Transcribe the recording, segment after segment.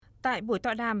Tại buổi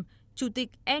tọa đàm, Chủ tịch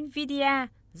NVIDIA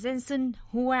Jensen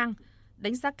Huang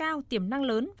đánh giá cao tiềm năng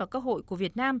lớn và cơ hội của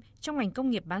Việt Nam trong ngành công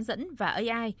nghiệp bán dẫn và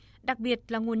AI, đặc biệt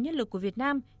là nguồn nhân lực của Việt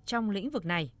Nam trong lĩnh vực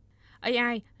này.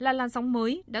 AI là làn sóng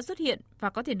mới đã xuất hiện và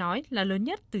có thể nói là lớn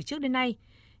nhất từ trước đến nay.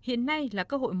 Hiện nay là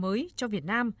cơ hội mới cho Việt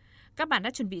Nam. Các bạn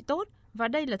đã chuẩn bị tốt và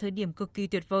đây là thời điểm cực kỳ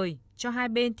tuyệt vời cho hai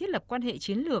bên thiết lập quan hệ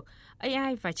chiến lược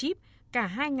AI và chip, cả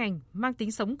hai ngành mang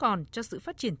tính sống còn cho sự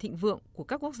phát triển thịnh vượng của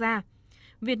các quốc gia.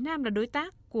 Việt Nam là đối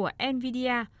tác của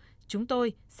NVIDIA. Chúng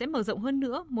tôi sẽ mở rộng hơn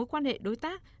nữa mối quan hệ đối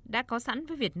tác đã có sẵn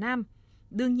với Việt Nam.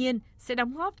 Đương nhiên, sẽ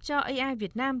đóng góp cho AI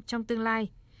Việt Nam trong tương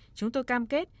lai. Chúng tôi cam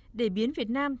kết để biến Việt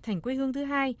Nam thành quê hương thứ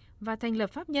hai và thành lập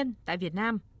pháp nhân tại Việt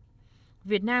Nam.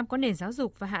 Việt Nam có nền giáo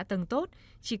dục và hạ tầng tốt,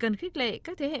 chỉ cần khích lệ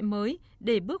các thế hệ mới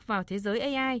để bước vào thế giới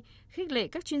AI, khích lệ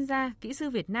các chuyên gia, kỹ sư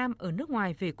Việt Nam ở nước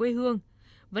ngoài về quê hương.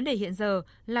 Vấn đề hiện giờ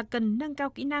là cần nâng cao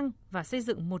kỹ năng và xây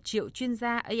dựng 1 triệu chuyên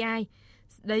gia AI.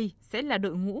 Đây sẽ là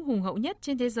đội ngũ hùng hậu nhất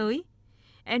trên thế giới.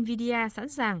 NVIDIA sẵn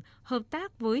sàng hợp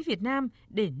tác với Việt Nam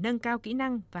để nâng cao kỹ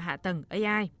năng và hạ tầng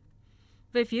AI.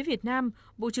 Về phía Việt Nam,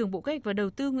 Bộ trưởng Bộ Kế hoạch và Đầu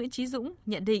tư Nguyễn Chí Dũng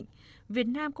nhận định Việt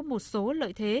Nam có một số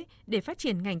lợi thế để phát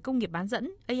triển ngành công nghiệp bán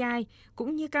dẫn AI,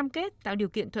 cũng như cam kết tạo điều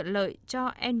kiện thuận lợi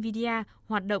cho NVIDIA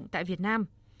hoạt động tại Việt Nam.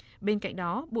 Bên cạnh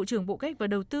đó, Bộ trưởng Bộ Kế hoạch và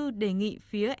Đầu tư đề nghị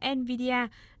phía NVIDIA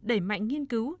đẩy mạnh nghiên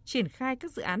cứu, triển khai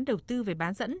các dự án đầu tư về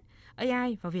bán dẫn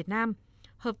AI vào Việt Nam,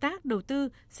 hợp tác đầu tư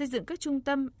xây dựng các trung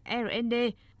tâm R&D,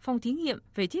 phòng thí nghiệm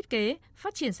về thiết kế,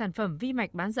 phát triển sản phẩm vi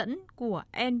mạch bán dẫn của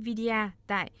NVIDIA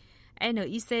tại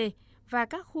NIC và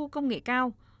các khu công nghệ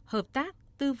cao, hợp tác,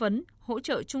 tư vấn, hỗ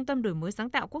trợ Trung tâm Đổi mới sáng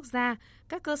tạo quốc gia,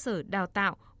 các cơ sở đào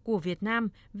tạo của Việt Nam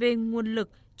về nguồn lực,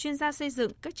 chuyên gia xây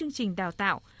dựng các chương trình đào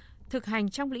tạo, thực hành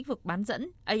trong lĩnh vực bán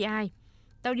dẫn AI,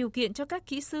 tạo điều kiện cho các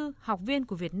kỹ sư, học viên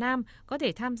của Việt Nam có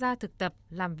thể tham gia thực tập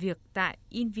làm việc tại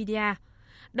NVIDIA,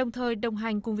 đồng thời đồng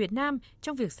hành cùng Việt Nam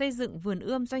trong việc xây dựng vườn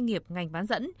ươm doanh nghiệp ngành bán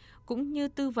dẫn, cũng như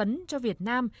tư vấn cho Việt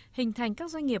Nam hình thành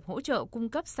các doanh nghiệp hỗ trợ cung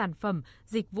cấp sản phẩm,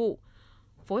 dịch vụ,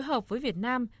 phối hợp với Việt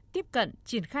Nam tiếp cận,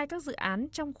 triển khai các dự án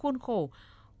trong khuôn khổ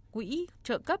quỹ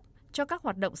trợ cấp cho các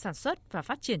hoạt động sản xuất và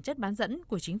phát triển chất bán dẫn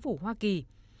của chính phủ Hoa Kỳ.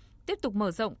 Tiếp tục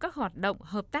mở rộng các hoạt động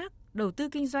hợp tác, đầu tư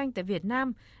kinh doanh tại Việt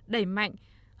Nam, đẩy mạnh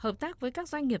hợp tác với các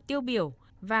doanh nghiệp tiêu biểu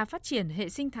và phát triển hệ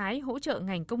sinh thái hỗ trợ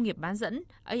ngành công nghiệp bán dẫn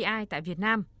AI tại Việt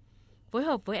Nam. Phối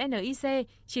hợp với NIC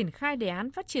triển khai đề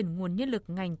án phát triển nguồn nhân lực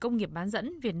ngành công nghiệp bán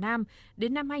dẫn Việt Nam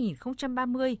đến năm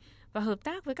 2030 và hợp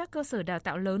tác với các cơ sở đào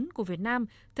tạo lớn của Việt Nam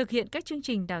thực hiện các chương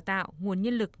trình đào tạo nguồn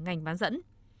nhân lực ngành bán dẫn.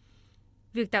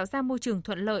 Việc tạo ra môi trường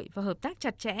thuận lợi và hợp tác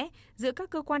chặt chẽ giữa các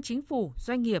cơ quan chính phủ,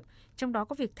 doanh nghiệp, trong đó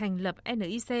có việc thành lập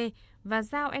NIC và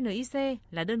giao NIC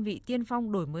là đơn vị tiên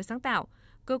phong đổi mới sáng tạo,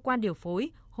 cơ quan điều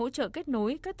phối, hỗ trợ kết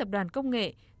nối các tập đoàn công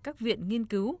nghệ, các viện nghiên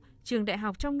cứu, trường đại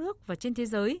học trong nước và trên thế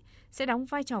giới sẽ đóng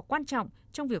vai trò quan trọng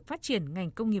trong việc phát triển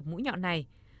ngành công nghiệp mũi nhọn này,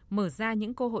 mở ra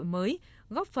những cơ hội mới,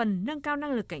 góp phần nâng cao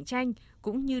năng lực cạnh tranh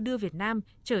cũng như đưa Việt Nam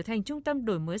trở thành trung tâm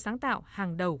đổi mới sáng tạo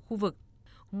hàng đầu khu vực.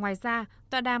 Ngoài ra,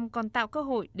 tọa đàm còn tạo cơ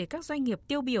hội để các doanh nghiệp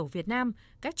tiêu biểu Việt Nam,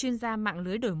 các chuyên gia mạng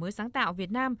lưới đổi mới sáng tạo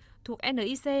Việt Nam thuộc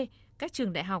NIC, các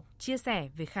trường đại học chia sẻ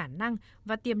về khả năng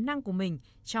và tiềm năng của mình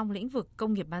trong lĩnh vực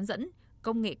công nghiệp bán dẫn,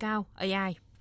 công nghệ cao, AI.